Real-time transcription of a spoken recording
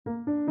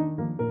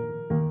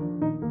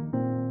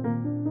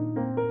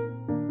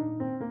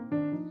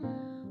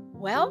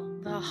Well,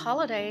 the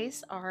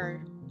holidays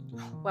are,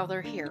 well,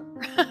 they're here.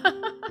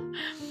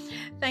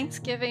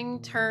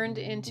 Thanksgiving turned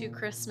into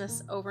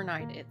Christmas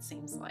overnight, it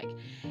seems like.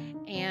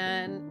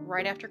 And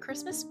right after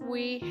Christmas,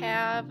 we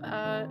have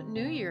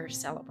New Year's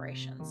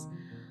celebrations.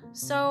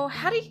 So,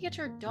 how do you get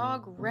your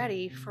dog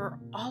ready for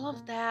all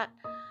of that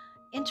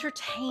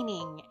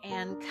entertaining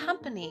and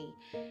company?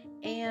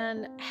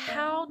 And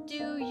how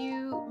do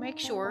you make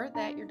sure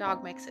that your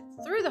dog makes it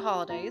through the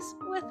holidays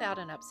without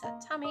an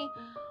upset tummy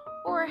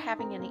or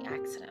having any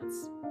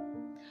accidents?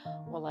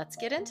 Well, let's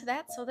get into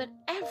that so that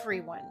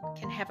everyone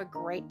can have a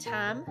great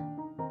time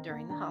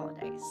during the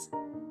holidays.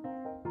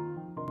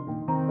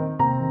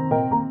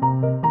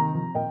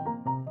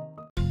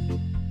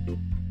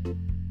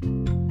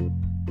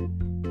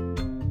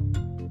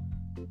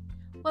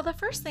 Well, the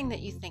first thing that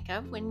you think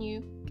of when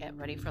you get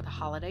ready for the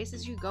holidays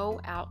is you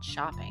go out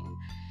shopping.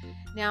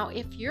 Now,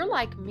 if you're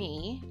like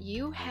me,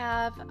 you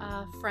have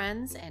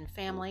friends and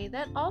family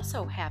that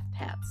also have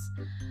pets.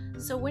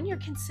 So when you're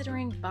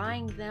considering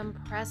buying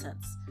them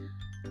presents,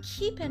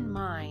 keep in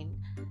mind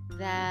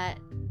that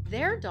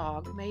their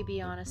dog may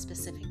be on a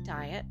specific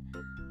diet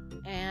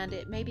and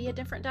it may be a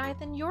different diet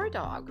than your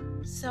dog.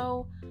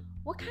 So,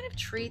 what kind of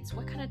treats,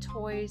 what kind of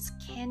toys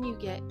can you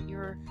get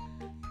your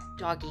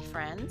doggy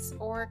friends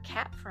or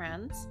cat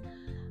friends?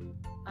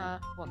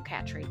 Well,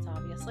 cat treats,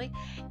 obviously.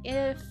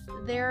 If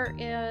there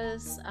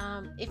is,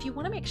 if you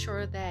want to make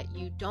sure that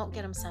you don't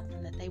get them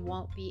something that they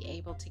won't be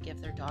able to give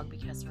their dog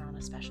because they're on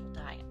a special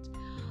diet,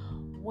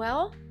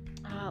 well,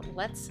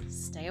 let's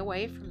stay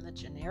away from the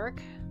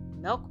generic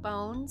milk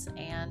bones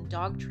and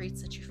dog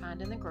treats that you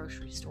find in the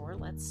grocery store.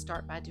 Let's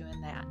start by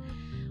doing that.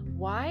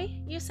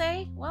 Why, you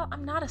say? Well,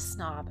 I'm not a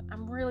snob.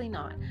 I'm really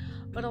not.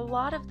 But a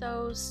lot of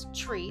those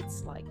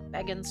treats, like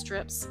vegan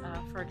strips,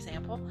 for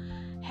example,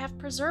 have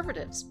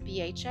preservatives,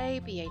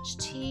 BHA,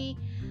 BHT,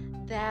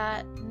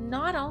 that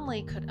not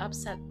only could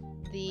upset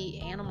the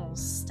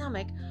animal's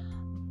stomach,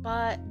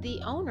 but the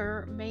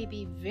owner may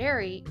be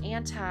very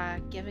anti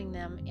giving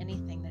them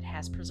anything that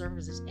has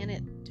preservatives in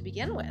it to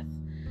begin with.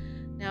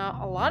 Now,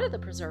 a lot of the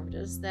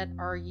preservatives that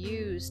are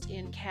used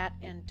in cat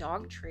and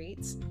dog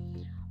treats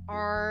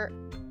are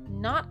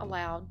not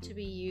allowed to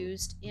be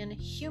used in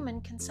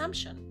human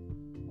consumption.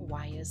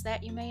 Why is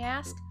that, you may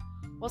ask?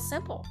 Well,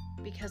 simple,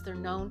 because they're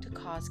known to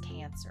cause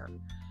cancer.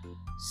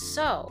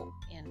 So,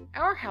 in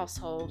our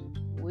household,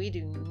 we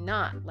do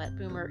not let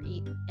Boomer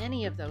eat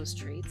any of those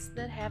treats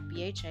that have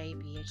BHA,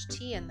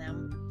 BHT in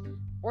them,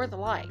 or the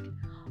like.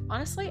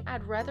 Honestly,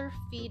 I'd rather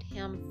feed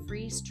him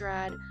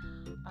freeze-dried,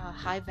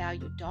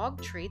 high-value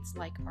dog treats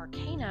like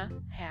Arcana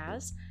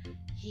has.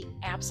 He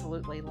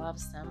absolutely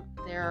loves them.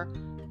 They're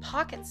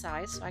pocket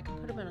size, so I can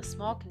put them in a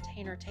small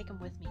container, take them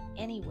with me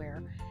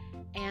anywhere,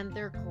 and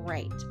they're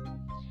great.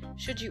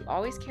 Should you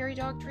always carry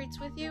dog treats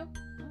with you?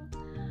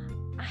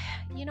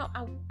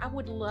 I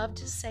would love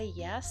to say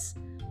yes,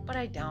 but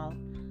I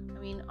don't. I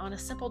mean, on a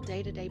simple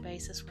day-to-day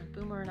basis, when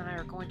Boomer and I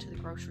are going to the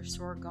grocery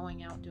store,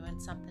 going out doing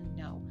something,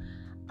 no,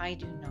 I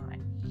do not.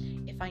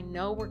 If I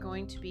know we're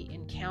going to be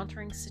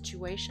encountering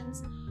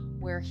situations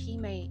where he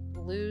may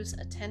lose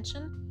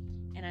attention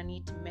and I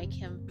need to make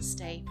him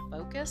stay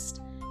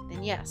focused,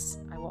 then yes,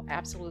 I will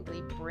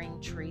absolutely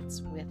bring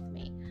treats with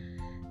me.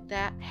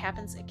 That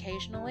happens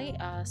occasionally,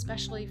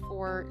 especially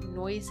for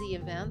noisy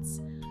events,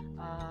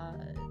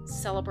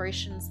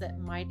 celebrations that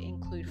might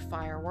include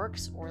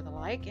fireworks or the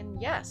like.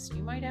 And yes,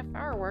 you might have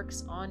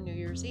fireworks on New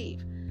Year's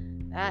Eve.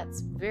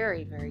 That's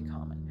very, very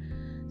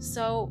common.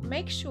 So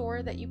make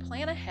sure that you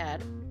plan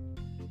ahead,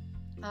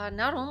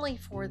 not only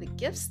for the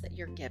gifts that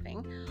you're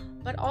giving,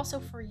 but also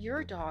for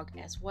your dog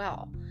as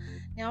well.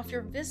 Now, if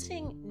you're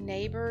visiting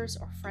neighbors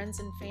or friends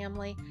and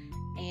family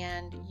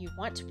and you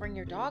want to bring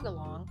your dog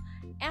along,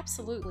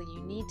 absolutely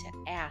you need to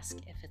ask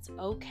if it's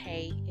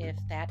okay if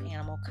that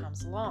animal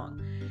comes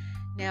along.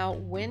 Now,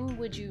 when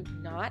would you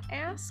not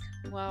ask?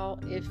 Well,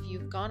 if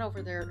you've gone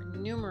over there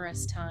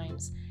numerous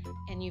times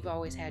and you've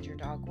always had your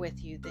dog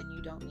with you, then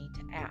you don't need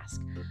to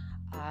ask.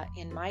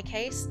 In my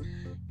case,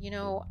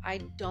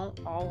 I don't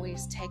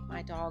always take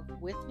my dog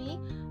with me,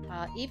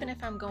 even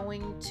if I'm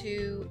going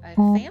to a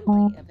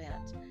family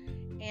event.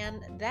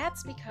 And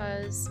that's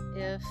because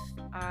if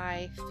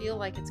I feel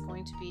like it's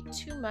going to be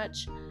too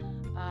much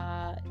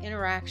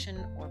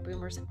interaction or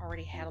Boomer's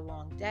already had a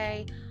long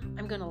day,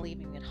 I'm going to leave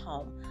him at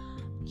home.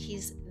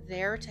 He's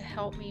there to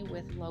help me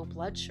with low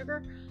blood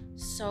sugar.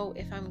 So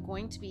if I'm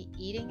going to be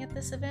eating at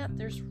this event,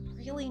 there's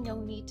really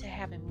no need to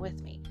have him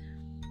with me.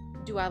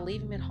 Do I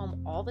leave him at home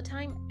all the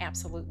time?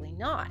 Absolutely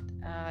not.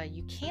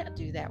 You can't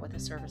do that with a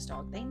service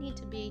dog. They need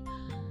to be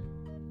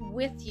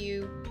with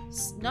you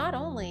not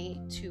only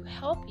to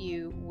help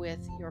you with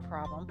your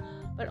problem,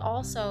 but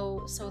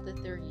also so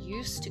that they're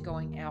used to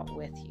going out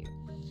with you.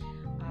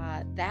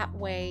 That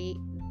way,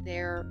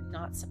 they're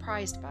not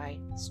surprised by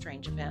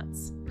strange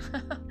events.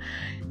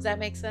 Does that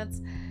make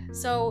sense?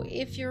 So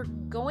if you're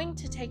going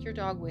to take your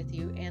dog with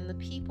you and the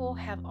people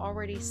have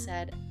already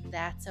said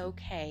that's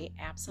okay,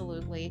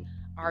 absolutely,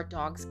 our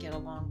dogs get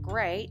along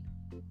great,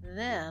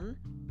 then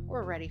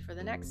we're ready for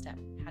the next step.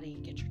 How do you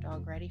get your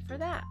dog ready for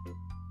that?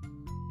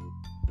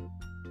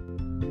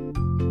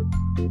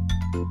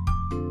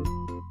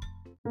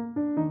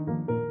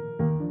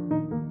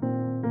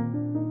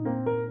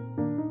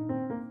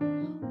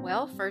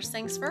 Well, first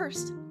things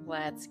first,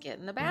 let's get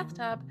in the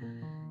bathtub.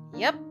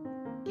 Yep,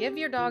 give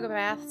your dog a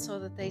bath so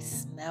that they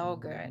smell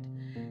good.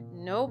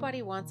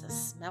 Nobody wants a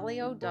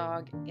smelly old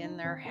dog in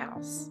their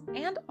house.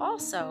 And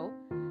also,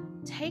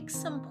 take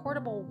some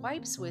portable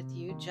wipes with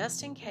you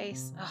just in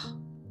case,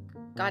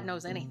 God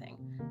knows anything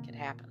could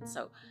happen.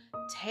 So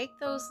take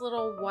those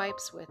little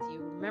wipes with you.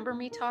 Remember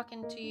me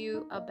talking to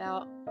you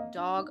about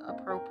dog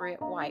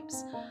appropriate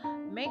wipes.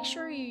 Make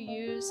sure you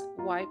use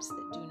wipes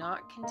that do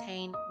not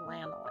contain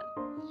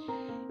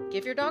lanolin.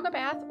 Give your dog a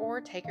bath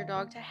or take your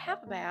dog to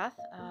have a bath.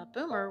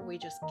 Boomer, we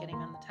just get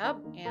him in the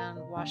tub and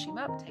wash him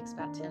up. Takes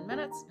about 10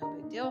 minutes, no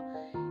big deal.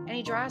 And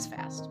he dries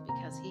fast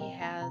because he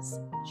has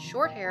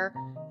short hair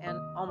and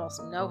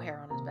almost no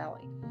hair on his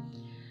belly.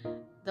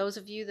 Those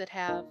of you that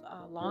have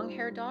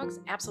long-haired dogs,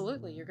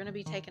 absolutely, you're going to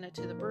be taking it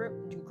to the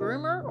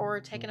groomer or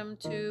taking them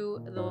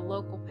to the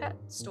local pet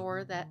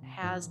store that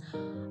has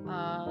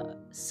a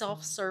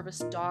self-service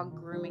dog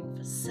grooming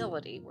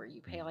facility where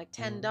you pay like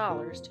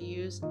 $10 to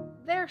use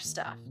their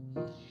stuff,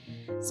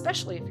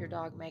 especially if your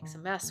dog makes a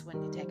mess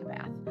when you take a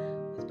bath.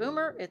 With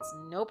Boomer, it's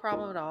no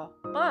problem at all,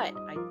 but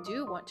I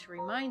do want to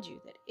remind you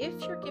that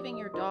if you're giving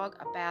your dog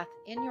a bath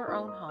in your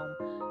own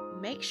home,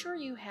 make sure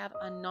you have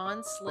a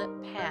non-slip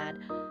pad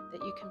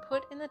that you can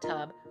put in the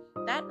tub.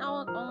 That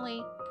not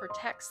only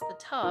protects the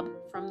tub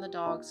from the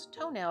dog's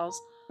toenails,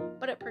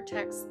 but it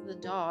protects the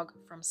dog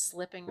from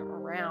slipping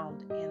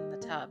around in the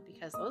tub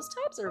because those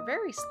tubs are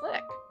very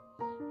slick.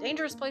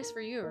 Dangerous place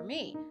for you or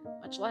me,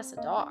 much less a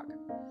dog.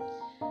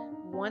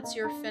 Once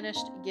you're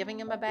finished giving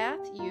him a bath,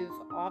 you've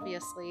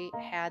obviously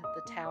had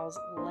the towels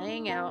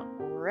laying out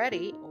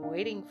ready,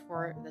 waiting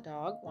for the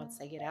dog once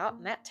they get out.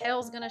 And that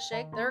tail's going to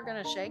shake, they're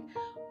going to shake,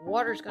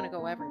 water's going to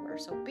go everywhere.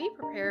 So be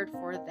prepared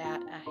for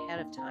that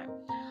ahead of time.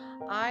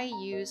 I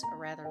use a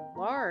rather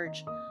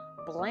large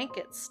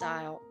blanket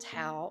style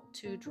towel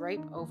to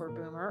drape over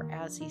Boomer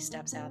as he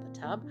steps out of the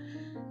tub.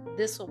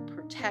 This will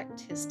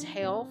protect his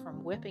tail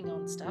from whipping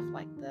on stuff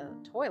like the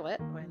toilet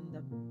and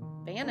the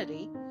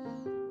vanity.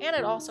 And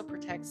it also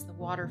protects the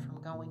water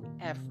from going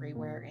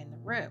everywhere in the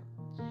room.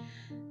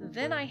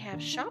 Then I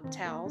have shop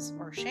towels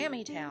or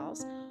chamois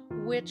towels,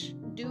 which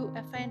do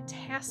a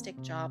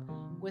fantastic job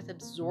with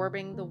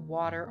absorbing the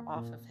water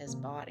off of his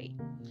body.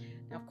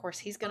 Now, of course,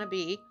 he's going to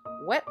be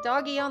wet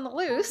doggy on the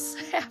loose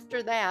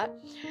after that,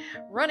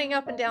 running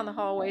up and down the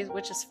hallways,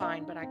 which is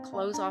fine, but I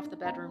close off the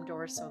bedroom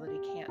doors so that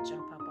he can't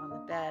jump up on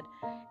the bed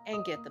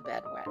and get the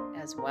bed wet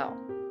as well.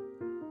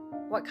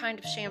 What kind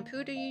of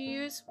shampoo do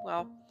you use?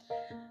 Well,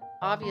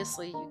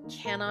 obviously, you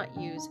cannot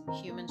use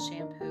human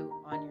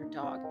shampoo on your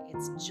dog.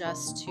 It's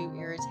just too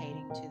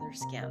irritating to their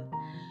skin.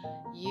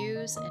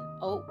 Use an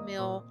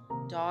oatmeal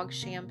dog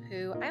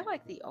shampoo. I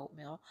like the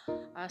oatmeal,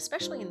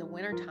 especially in the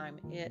wintertime.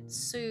 It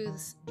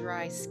soothes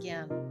dry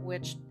skin,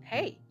 which,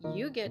 hey,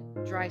 you get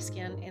dry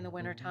skin in the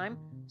wintertime,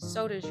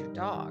 so does your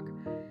dog.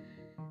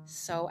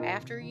 So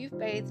after you've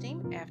bathed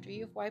him, after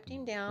you've wiped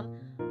him down,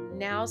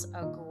 now's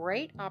a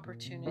great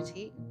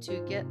opportunity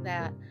to get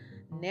that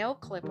nail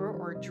clipper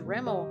or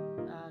Dremel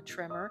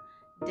trimmer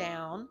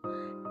down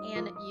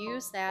and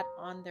use that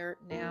on their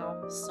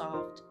now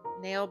soft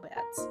nail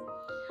beds.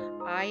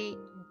 I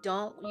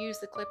don't use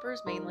the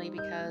clippers mainly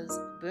because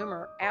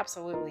Boomer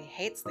absolutely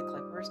hates the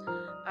clippers.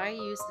 I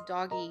use the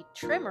doggy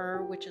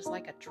trimmer, which is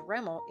like a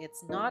Dremel.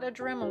 It's not a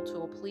Dremel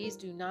tool. Please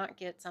do not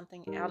get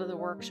something out of the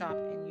workshop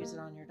and use it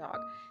on your dog.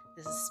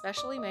 This is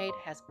specially made,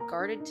 has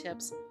guarded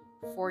tips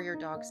for your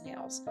dog's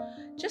nails.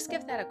 Just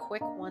give that a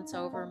quick once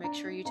over. Make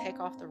sure you take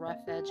off the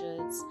rough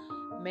edges.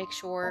 Make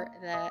sure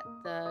that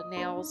the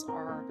nails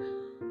are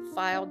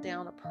filed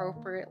down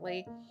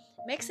appropriately.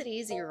 Makes it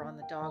easier on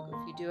the dog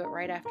if you do it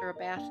right after a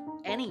bath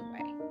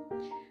anyway.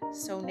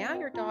 So now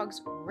your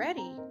dog's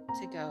ready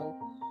to go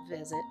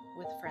visit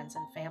with friends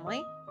and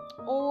family,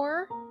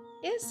 or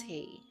is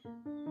he?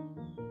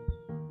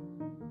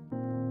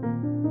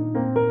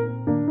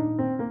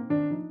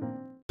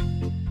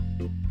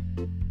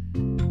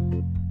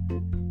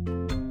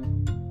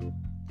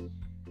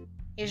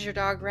 Is your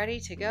dog ready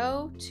to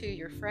go to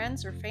your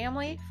friends or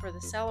family for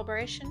the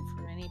celebration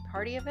for any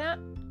party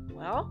event?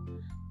 Well,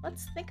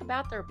 let's think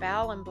about their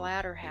bowel and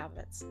bladder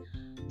habits.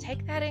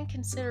 Take that in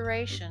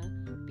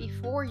consideration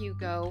before you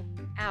go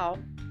out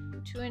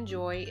to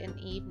enjoy an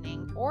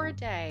evening or a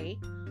day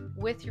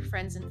with your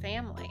friends and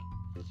family.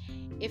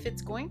 If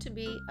it's going to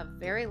be a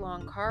very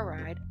long car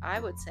ride, I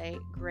would say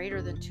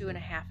greater than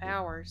 2.5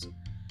 hours,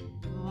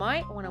 you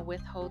might want to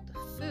withhold the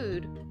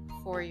food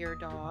for your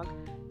dog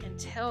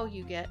until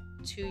you get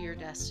to your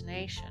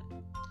destination.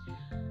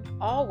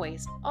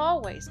 Always,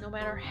 no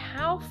matter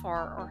how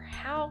far or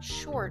how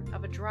short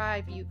of a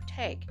drive you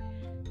take,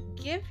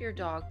 give your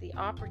dog the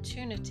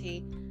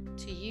opportunity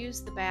to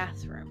use the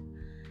bathroom.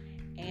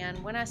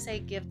 And when I say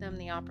give them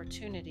the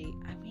opportunity,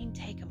 I mean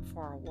take them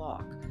for a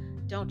walk.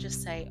 Don't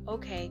just say,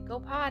 okay, go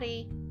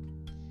potty.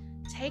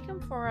 take them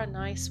for a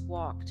nice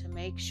walk to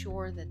make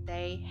sure that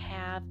they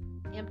have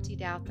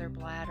emptied out their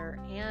bladder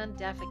and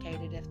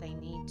defecated if they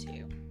need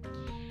to.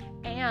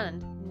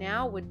 And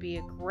now would be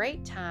a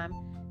great time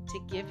to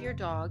give your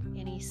dog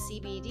any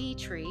CBD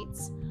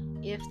treats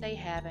if they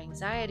have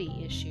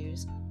anxiety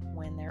issues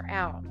when they're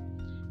out.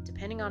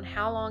 Depending on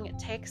how long it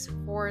takes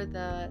for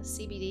the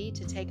CBD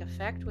to take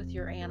effect with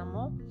your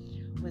animal,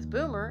 with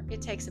Boomer,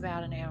 it takes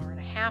about an hour and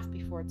a half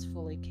before it's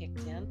fully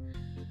kicked in.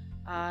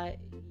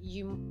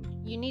 You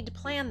need to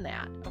plan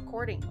that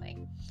accordingly.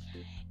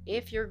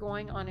 If you're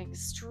going on an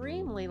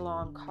extremely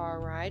long car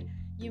ride,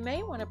 you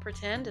may want to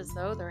pretend as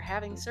though they're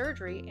having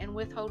surgery and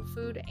withhold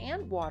food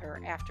and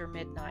water after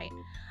midnight.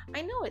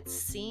 I know it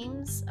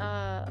seems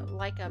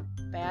like a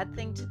bad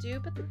thing to do,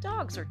 but the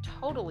dogs are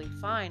totally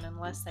fine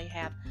unless they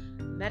have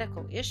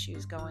medical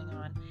issues going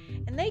on,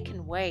 and they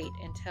can wait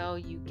until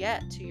you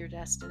get to your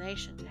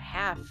destination to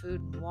have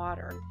food and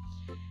water.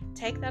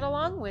 Take that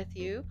along with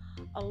you,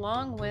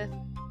 along with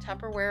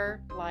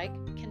Tupperware-like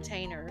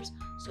containers,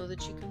 so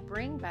that you can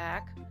bring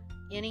back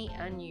any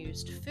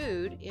unused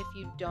food if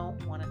you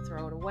don't want to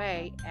throw it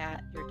away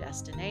at your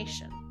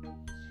destination.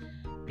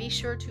 Be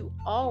sure to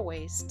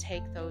always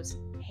take those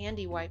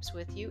handy wipes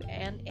with you,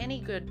 and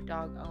any good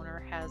dog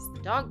owner has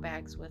the dog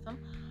bags with them,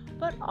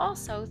 but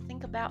also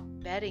think about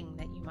bedding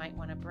that you might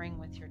want to bring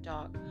with your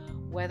dog,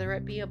 whether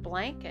it be a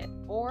blanket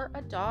or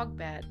a dog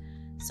bed,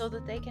 so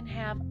that they can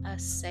have a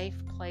safe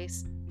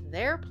place,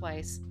 their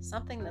place,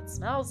 something that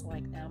smells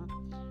like them,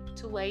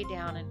 to lay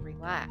down and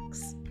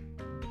relax.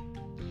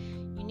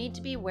 You need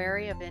to be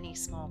wary of any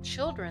small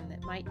children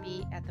that might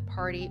be at the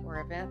party or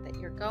event that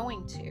you're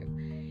going to.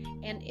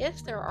 And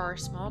if there are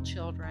small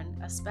children,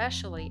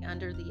 especially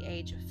under the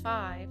age of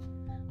 5,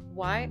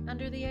 why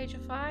under the age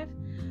of 5?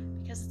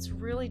 Because it's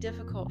really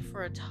difficult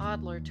for a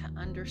toddler to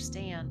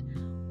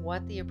understand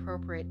what the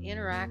appropriate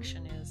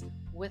interaction is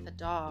with a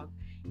dog.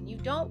 And you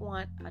don't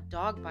want a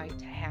dog bite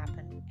to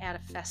happen at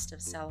a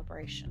festive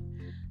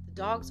celebration. The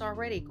dog's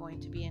already going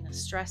to be in a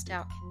stressed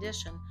out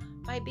condition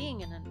by being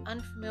in an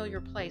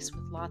unfamiliar place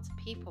with lots of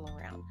people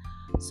around.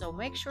 So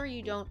make sure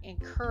you don't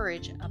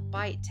encourage a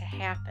bite to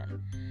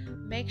happen.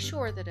 Make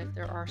sure that if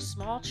there are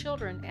small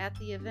children at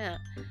the event,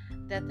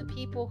 that the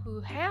people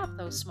who have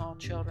those small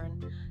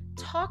children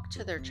talk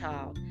to their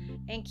child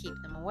and keep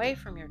them away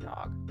from your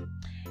dog.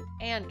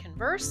 And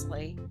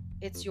conversely,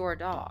 it's your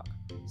dog.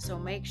 So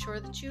make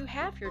sure that you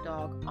have your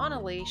dog on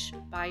a leash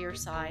by your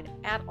side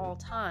at all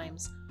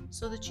times,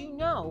 so that you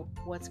know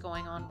what's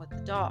going on with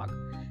the dog.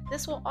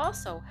 This will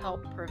also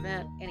help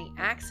prevent any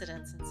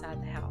accidents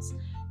inside the house,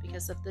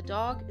 because if the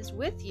dog is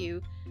with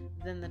you,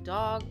 then the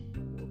dog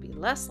will be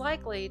less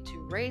likely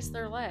to raise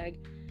their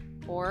leg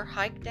or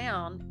hike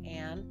down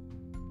and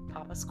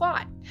pop a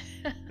squat,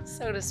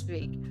 so to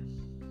speak.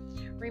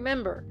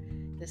 Remember,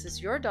 this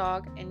is your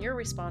dog and your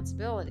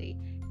responsibility,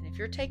 and if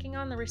you're taking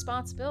on the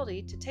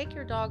responsibility to take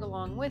your dog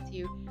along with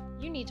you,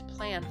 you need to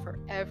plan for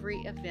every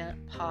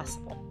event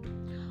possible.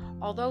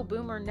 Although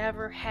Boomer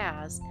never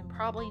has and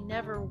probably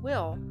never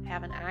will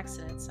have an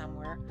accident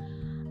somewhere,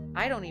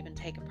 I don't even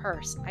take a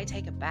purse. I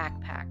take a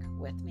backpack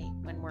with me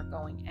when we're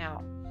going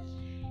out.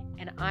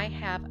 And I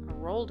have a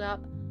rolled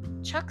up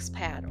Chuck's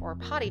pad or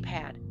potty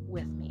pad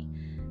with me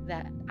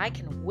that I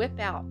can whip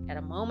out at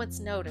a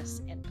moment's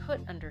notice and put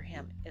under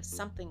him if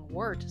something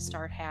were to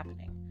start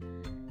happening.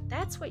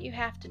 That's what you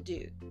have to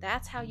do.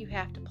 That's how you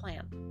have to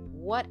plan.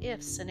 What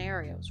if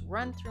scenarios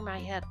run through my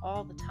head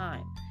all the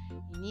time.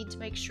 You need to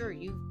make sure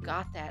you've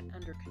got that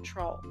under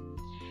control.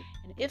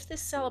 And if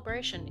this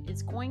celebration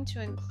is going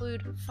to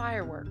include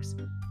fireworks,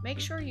 make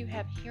sure you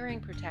have hearing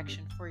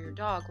protection for your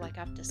dog, like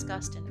I've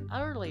discussed in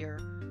earlier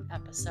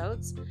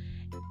episodes.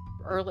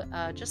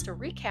 Just a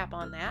recap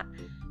on that,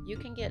 you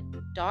can get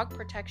dog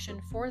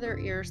protection for their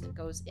ears that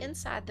goes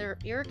inside their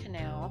ear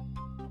canal.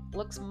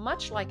 Looks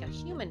much like a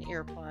human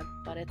earplug,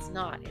 but it's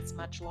not. It's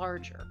much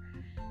larger.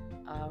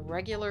 A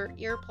regular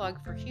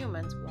earplug for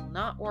humans will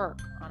not work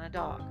on a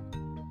dog.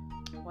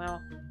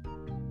 Well,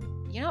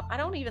 I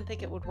don't even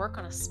think it would work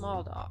on a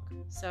small dog.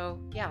 So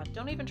yeah,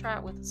 don't even try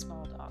it with a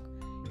small dog.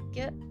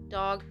 Get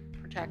dog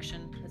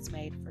protection that's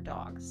made for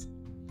dogs.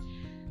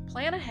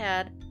 Plan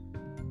ahead,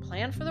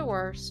 plan for the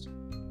worst,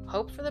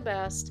 hope for the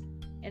best,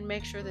 and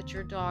make sure that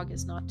your dog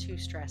is not too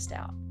stressed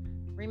out.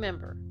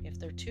 Remember, if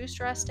they're too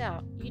stressed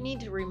out, you need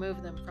to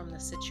remove them from the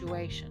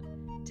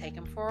situation. Take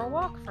them for a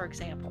walk, for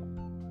example,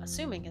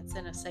 assuming it's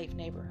in a safe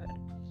neighborhood.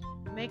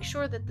 Make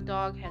sure that the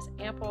dog has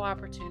ample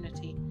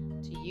opportunity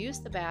to use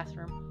the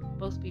bathroom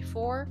both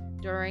before,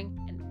 during,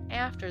 and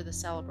after the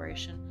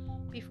celebration,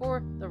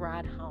 before the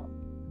ride home.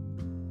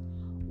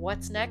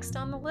 What's next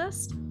on the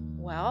list?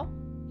 Well,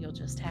 you'll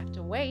just have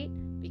to wait,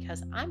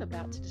 because I'm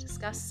about to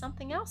discuss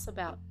something else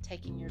about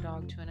taking your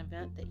dog to an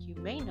event that you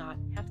may not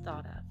have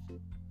thought of.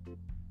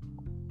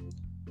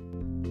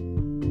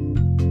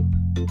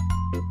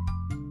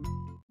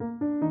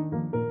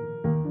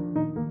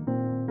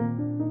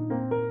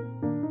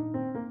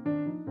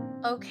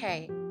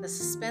 Okay, the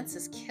suspense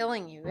is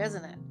killing you,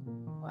 isn't it?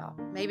 Well,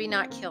 well, maybe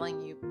not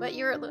killing you, but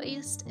you're at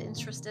least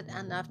interested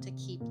enough to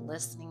keep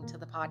listening to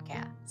the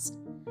podcast.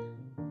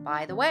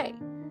 By the way,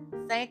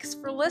 thanks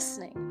for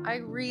listening. I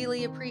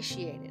really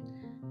appreciate it.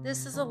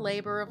 This is a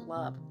labor of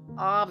love,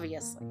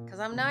 obviously, because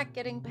I'm not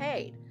getting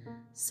paid.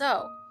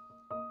 So,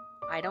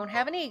 I don't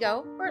have an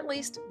ego, or at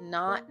least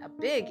not a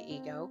big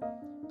ego.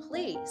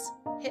 Please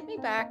hit me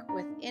back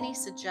with any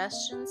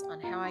suggestions on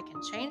how I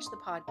can change the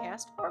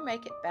podcast or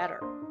make it better.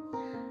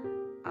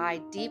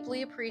 I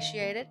deeply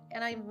appreciate it,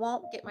 and I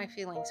won't get my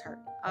feelings hurt.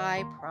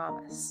 I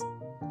promise.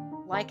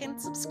 Like and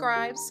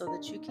subscribe so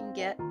that you can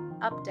get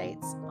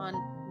updates on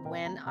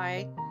when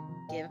I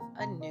give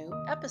a new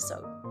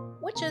episode,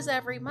 which is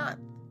every month.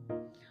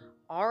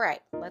 All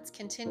right, let's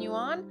continue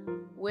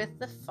on with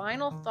the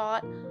final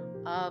thought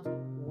of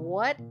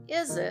what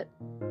is it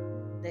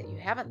that you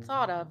haven't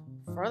thought of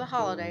for the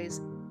holidays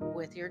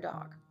with your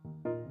dog.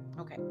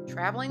 Okay,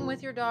 traveling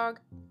with your dog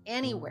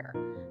anywhere,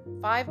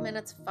 5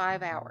 minutes,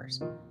 5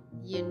 hours.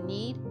 You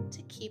need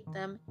to keep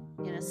them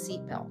in a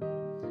seatbelt.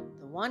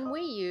 The one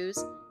we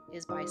use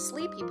is by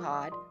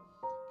SleepyPod.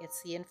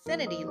 It's the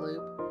Infinity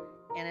Loop,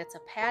 and it's a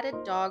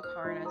padded dog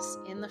harness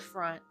in the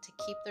front to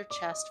keep their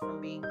chest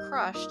from being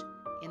crushed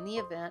in the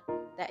event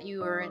that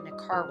you are in a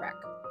car wreck.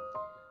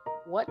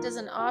 What does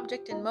an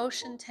object in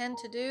motion tend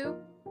to do?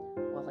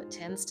 Well, it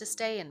tends to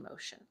stay in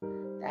motion.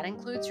 That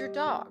includes your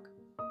dog.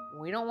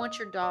 We don't want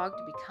your dog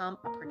to become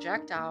a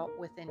projectile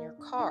within your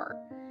car.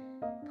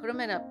 Put them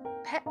in a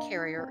pet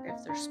carrier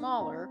if they're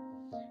smaller,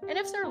 and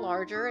if they're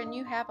larger and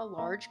you have a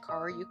large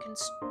car, you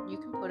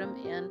can put them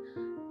in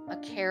a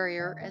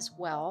carrier as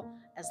well,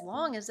 as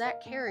long as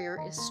that carrier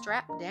is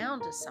strapped down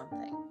to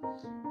something.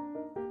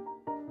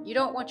 You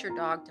don't want your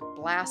dog to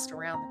blast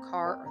around the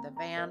car or the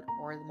van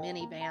or the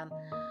minivan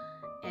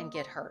and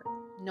get hurt.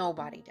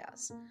 Nobody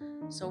does.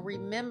 So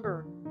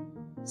remember,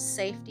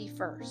 safety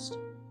first.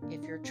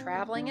 If you're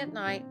traveling at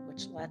night,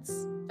 which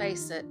let's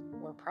face it,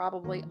 we're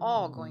probably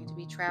all going to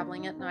be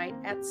traveling at night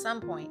at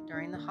some point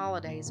during the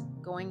holidays,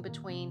 going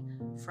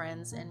between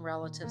friends and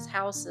relatives'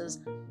 houses,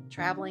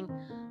 traveling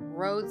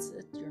roads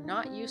that you're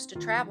not used to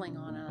traveling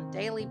on a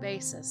daily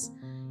basis.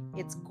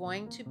 It's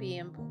going to be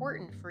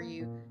important for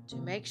you to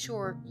make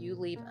sure you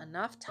leave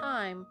enough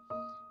time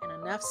and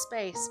enough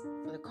space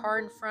for the car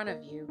in front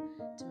of you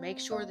to make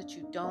sure that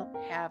you don't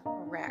have a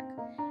wreck.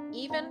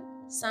 Even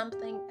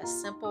something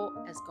as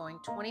simple as going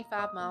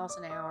 25 miles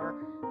an hour,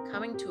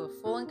 coming to a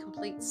full and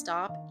complete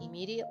stop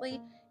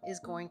immediately is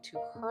going to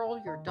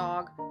hurl your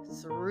dog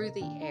through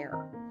the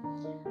air.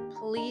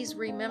 Please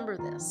remember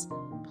this.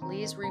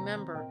 Please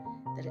remember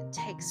that it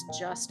takes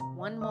just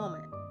one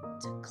moment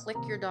to click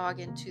your dog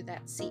into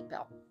that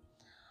seatbelt.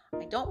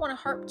 I don't want to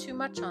harp too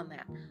much on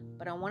that,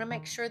 but I want to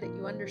make sure that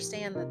you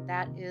understand that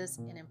that is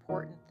an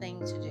important thing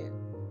to do.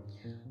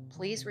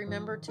 Please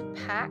remember to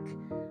pack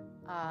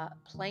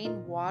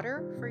plain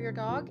water for your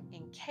dog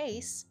in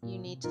case you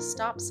need to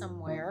stop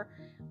somewhere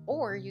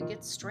or you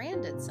get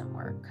stranded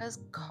somewhere, because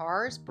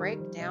cars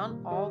break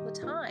down all the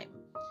time.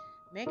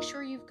 Make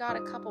sure you've got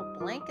a couple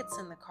blankets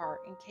in the car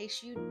in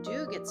case you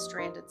do get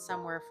stranded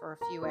somewhere for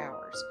a few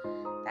hours.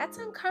 That's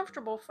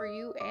uncomfortable for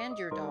you and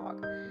your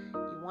dog.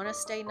 You want to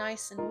stay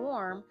nice and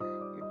warm.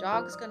 Your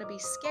dog's going to be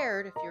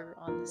scared if you're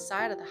on the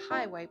side of the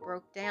highway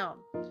broke down.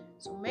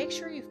 So make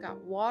sure you've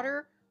got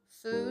water,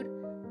 food,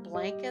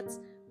 blankets.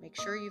 Make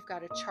sure you've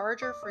got a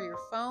charger for your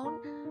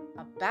phone,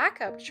 a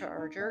backup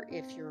charger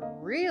if you're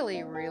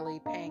really, really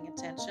paying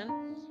attention,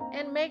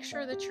 and make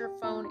sure that your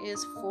phone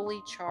is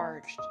fully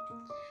charged.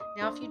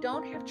 Now, if you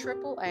don't have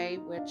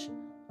AAA, which,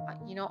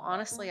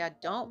 honestly, I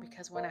don't,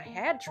 because when I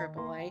had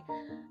AAA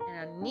and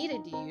I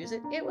needed to use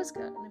it, it was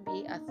going to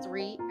be a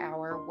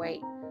 3-hour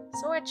wait.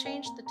 So I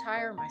changed the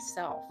tire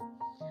myself.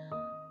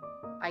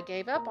 I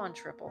gave up on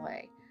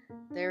AAA.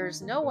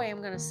 There's no way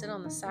I'm going to sit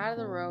on the side of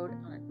the road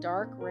on a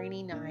dark,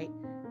 rainy night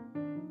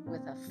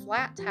with a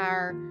flat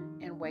tire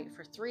and wait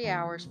for 3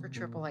 hours for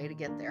AAA to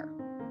get there.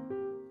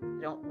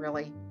 I don't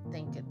really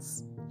think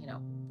it's,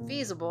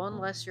 feasible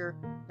unless you're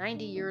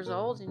 90 years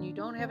old and you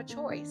don't have a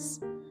choice.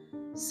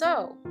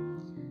 So,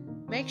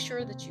 make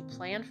sure that you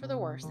plan for the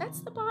worst. That's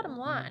the bottom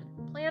line.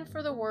 Plan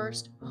for the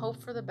worst, hope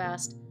for the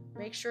best.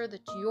 Make sure that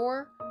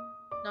you're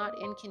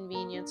not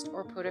inconvenienced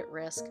or put at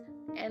risk,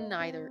 and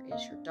neither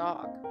is your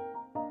dog.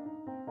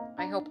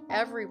 I hope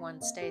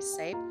everyone stays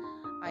safe.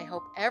 I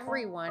hope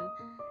everyone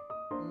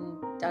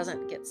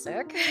doesn't get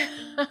sick.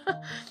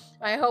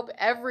 I hope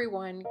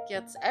everyone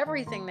gets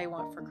everything they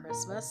want for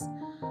Christmas.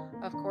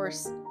 Of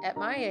course, at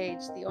my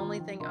age, the only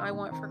thing I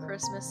want for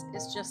Christmas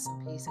is just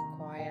some peace and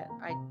quiet.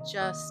 I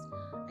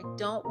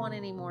don't want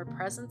any more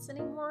presents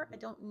anymore. I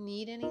don't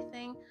need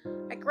anything.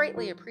 I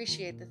greatly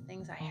appreciate the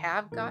things I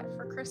have got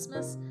for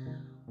Christmas.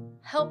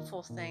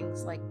 Helpful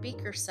things like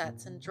beaker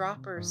sets and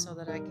droppers so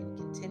that I can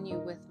continue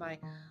with my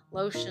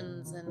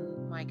lotions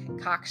and my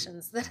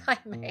concoctions that I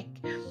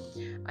make.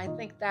 I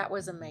think that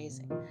was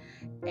amazing.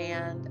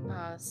 And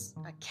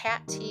a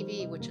cat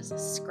TV, which is a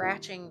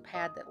scratching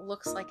pad that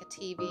looks like a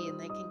TV and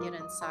they can get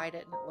inside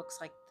it and it looks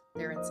like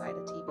they're inside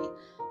a TV.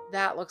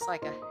 That looks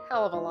like a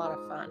hell of a lot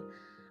of fun.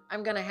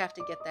 I'm going to have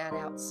to get that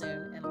out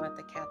soon and let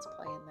the cats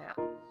play in that.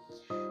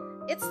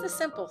 It's the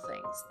simple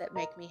things that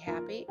make me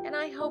happy, and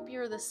I hope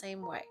you're the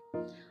same way.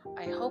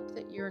 I hope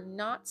that you're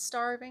not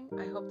starving.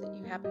 I hope that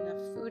you have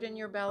enough food in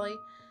your belly,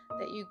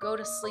 that you go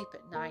to sleep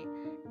at night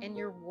and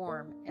you're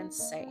warm and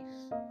safe.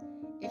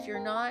 If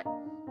you're not,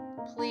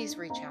 please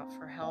reach out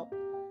for help.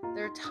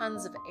 There are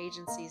tons of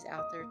agencies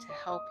out there to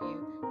help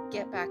you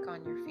get back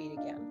on your feet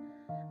again.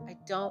 I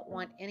don't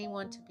want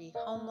anyone to be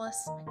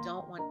homeless. I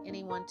don't want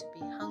anyone to be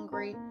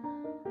hungry.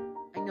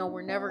 I know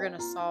we're never going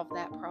to solve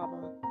that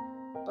problem,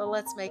 but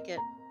let's make it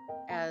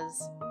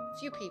as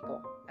few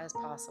people as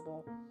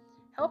possible.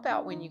 Help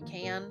out when you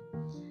can.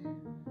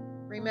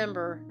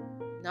 Remember,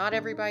 not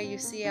everybody you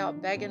see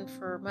out begging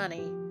for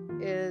money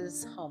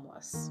is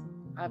homeless.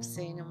 I've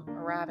seen them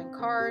arrive in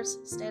cars,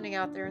 standing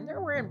out there, and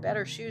they're wearing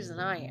better shoes than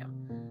I am.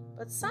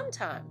 But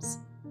sometimes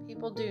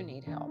people do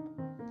need help.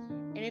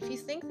 And if you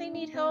think they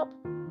need help,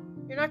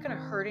 you're not going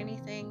to hurt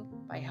anything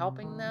by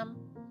helping them.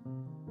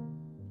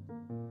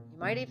 You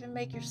might even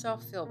make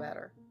yourself feel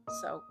better.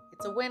 So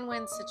it's a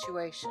win-win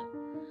situation.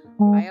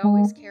 I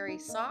always carry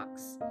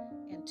socks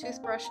and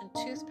toothbrush and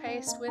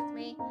toothpaste with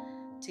me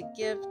to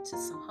give to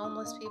some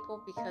homeless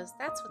people because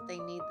that's what they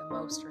need the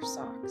most are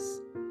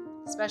socks,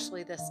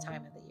 especially this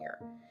time of the year.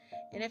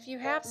 And if you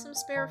have some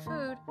spare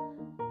food,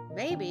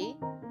 maybe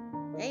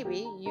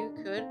you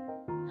could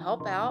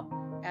help out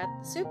at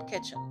the soup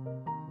kitchen.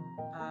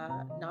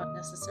 Not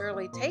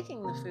necessarily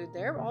taking the food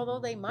there, although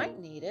they might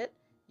need it.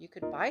 You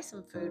could buy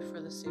some food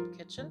for the soup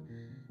kitchen.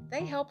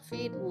 They help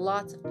feed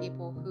lots of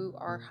people who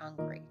are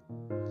hungry.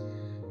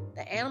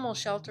 The animal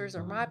shelters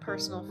are my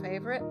personal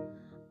favorite.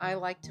 I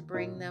like to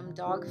bring them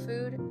dog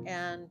food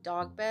and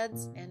dog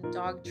beds and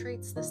dog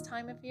treats this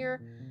time of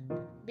year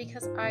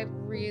because I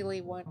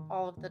really want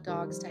all of the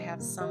dogs to have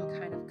some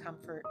kind of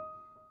comfort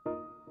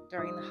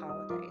during the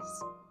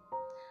holidays.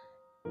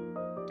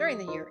 During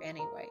the year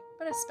anyway,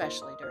 but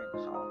especially during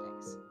the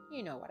holidays.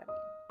 You know what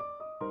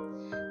I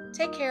mean.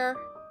 Take care.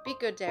 Be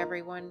good to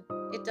everyone.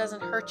 It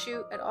doesn't hurt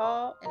you at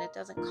all, and it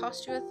doesn't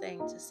cost you a thing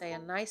to say a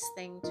nice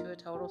thing to a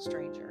total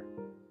stranger.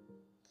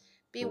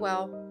 Be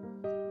well.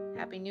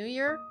 Happy New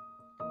Year,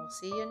 and we'll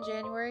see you in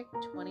January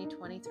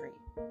 2023.